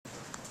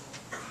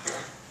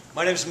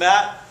My name is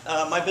Matt.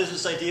 My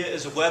business idea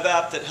is a web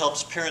app that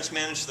helps parents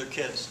manage their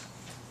kids.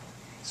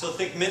 So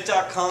think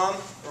Mint.com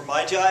or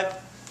MyJive,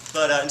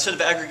 but instead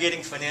of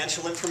aggregating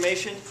financial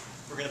information,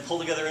 we're going to pull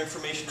together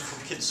information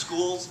from kids'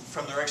 schools and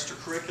from their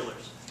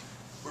extracurriculars.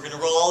 We're going to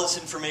roll all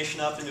this information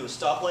up into a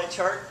stoplight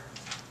chart.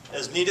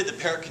 As needed, the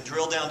parent can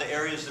drill down to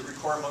areas that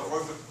require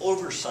more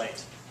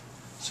oversight.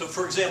 So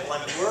for example,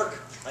 I'm at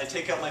work, I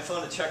take out my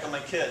phone to check on my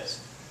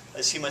kids. I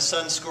see my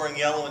son scoring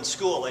yellow in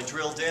school. I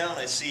drill down,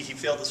 I see he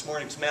failed this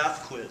morning's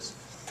math quiz.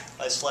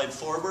 I slide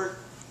forward,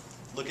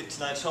 look at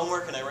tonight's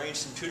homework, and I arrange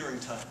some tutoring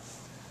time.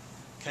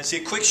 Can I see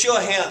a quick show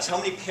of hands? How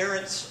many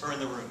parents are in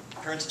the room?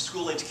 Parents of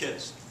school-age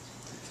kids.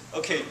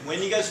 Okay,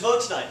 when you guys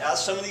vote tonight,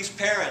 ask some of these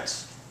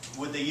parents,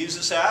 would they use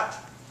this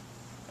app?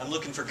 I'm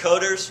looking for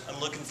coders, I'm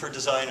looking for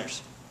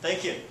designers.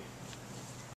 Thank you.